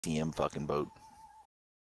TM fucking boat.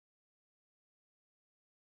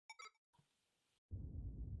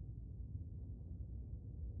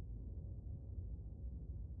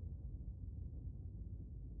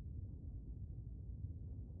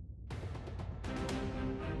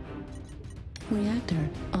 Reactor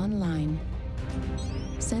online.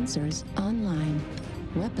 Sensors online.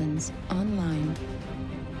 Weapons online.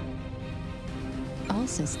 All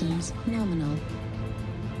systems nominal.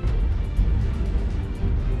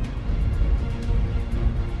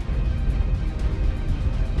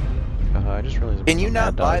 I just realized. Can you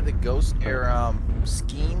not buy the Ghost Air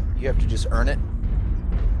scheme? You have to just earn it?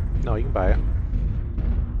 No, you can buy it.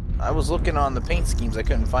 I was looking on the paint schemes, I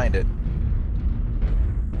couldn't find it.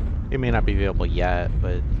 It may not be available yet,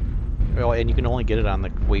 but... Well, and you can only get it on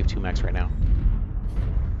the Wave 2 mechs right now.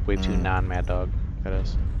 Wave 2 non-Mad Dog, that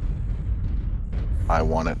is. I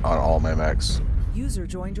want it on all my mechs. User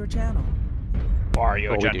joined your channel. Are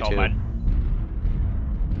you a gentleman?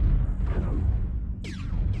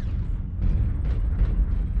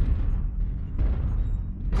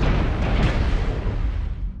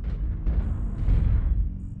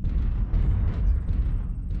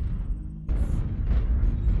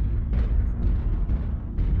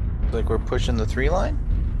 Like we're pushing the 3 line?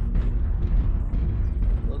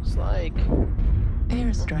 Looks like.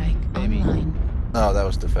 Airstrike Maybe. online. Oh, that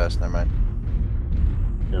was Defest, never mind.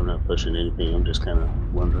 I'm not pushing anything, I'm just kind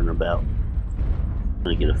of wondering about.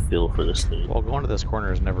 Trying to get a feel for this thing. Well, going to this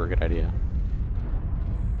corner is never a good idea.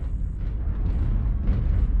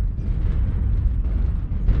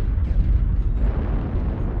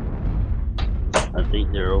 I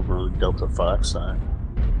think they're over on the Delta 5 side.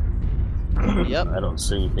 Yep. I don't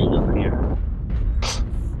see anything up here.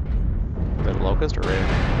 Is that Locust or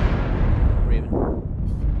Raven?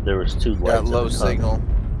 Raven. There was 2 lights. Got low signal.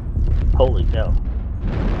 Holy cow.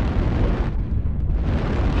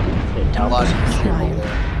 A lot of shit over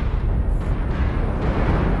there.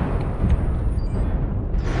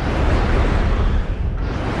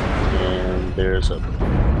 And there's a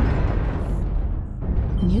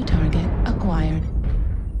New target acquired.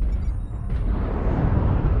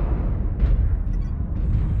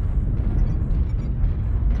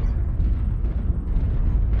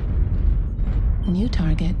 New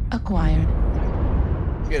target acquired.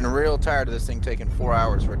 I'm getting real tired of this thing taking 4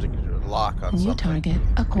 hours for it to lock on New something. target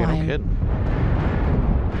Yeah, no acquired. kidding.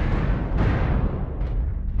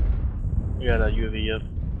 You got a UAV up.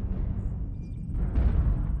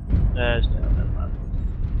 It's down, never mind.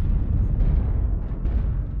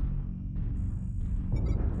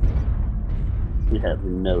 we have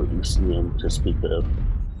no ECM to speak of.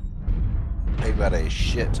 They've got a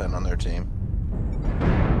shit ton on their team.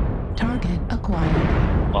 Target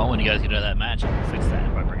acquired. Well, when you guys get out of that match, I'll fix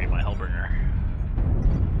that by bringing my Hellbringer.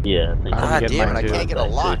 Yeah, I think I'm God getting damn it, mine I too. can't get a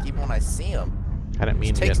lock even when I see him. I didn't mean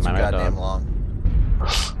It to takes get too my Mad goddamn Dog. long.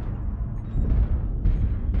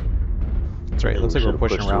 That's right, it looks like we're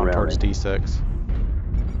pushing around towards D6.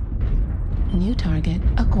 New target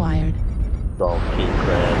acquired. All king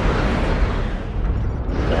crab.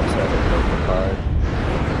 That's how they go for hard.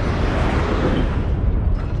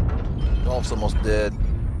 Golf's almost dead.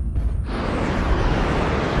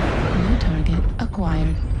 New target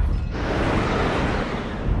acquired.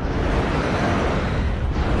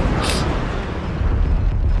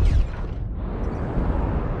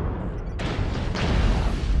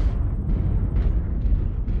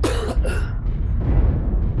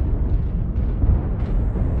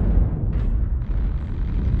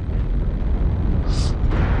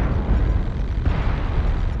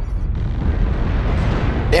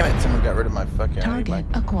 Damn it, someone got rid of my fucking Target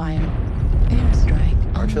acquired.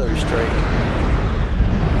 Airstrike. artillery strike.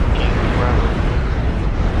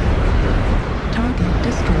 Target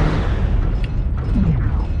destroyed.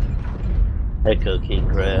 Echo king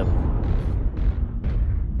crab.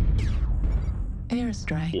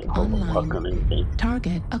 Airstrike Can't hold the puck on online. anything.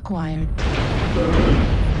 Target acquired.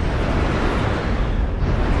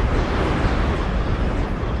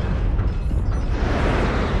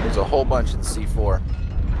 There's a whole bunch in C4.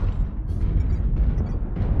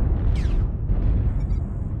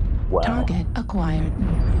 Wow. Target acquired.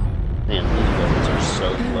 Man, these weapons are so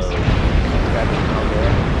low.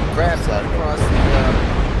 Crabs out across the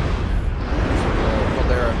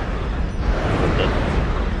Caldera. Okay.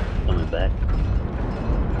 Coming back.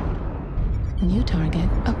 New target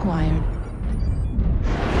acquired.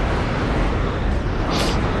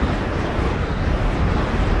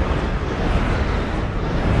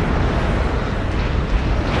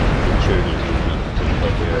 Maturity movement to the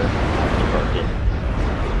Caldera target.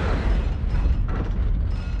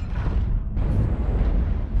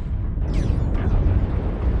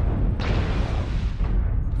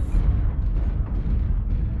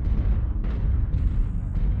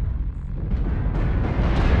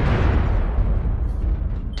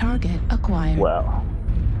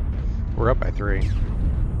 We're up by 3.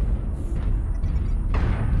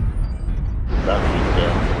 About to be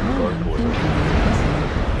down from the Warning, carport. incoming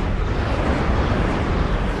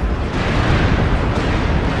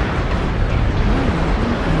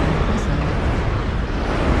missile.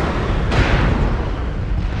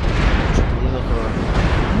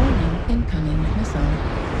 Warning, incoming missile.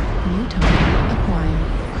 New target acquired.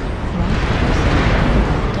 Right missile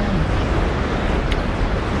damage.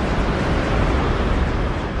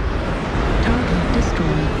 Target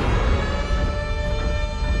destroyed.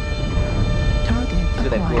 Target Look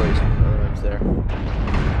at that acquired. boys. It's there.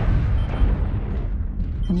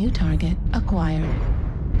 New target acquired.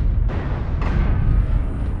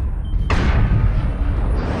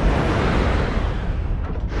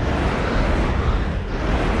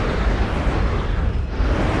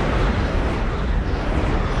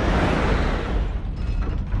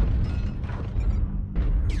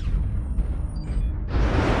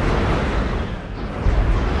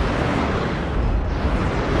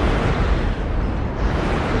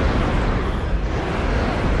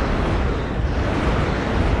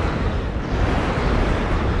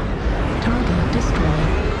 Target destroyed.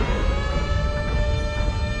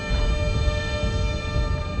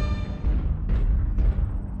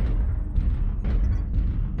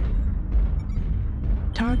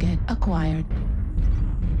 Target acquired.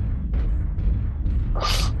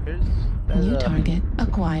 New target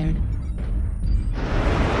acquired.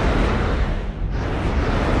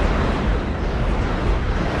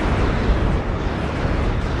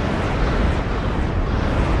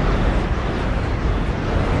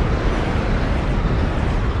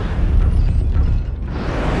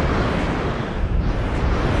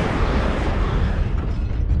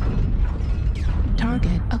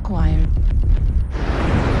 Target acquired.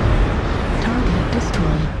 Target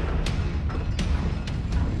destroyed.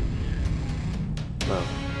 Well,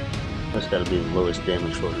 that's got to be the lowest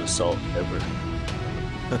damage for an assault ever.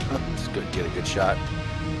 It's good. Get a good shot.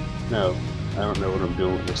 No, I don't know what I'm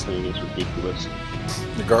doing with this thing. It's ridiculous.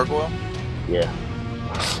 The gargoyle. Yeah.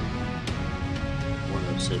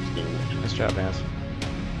 106 damage. Nice job, Vance.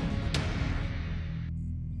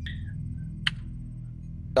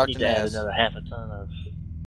 Need Dr. to add Naz. another half a ton of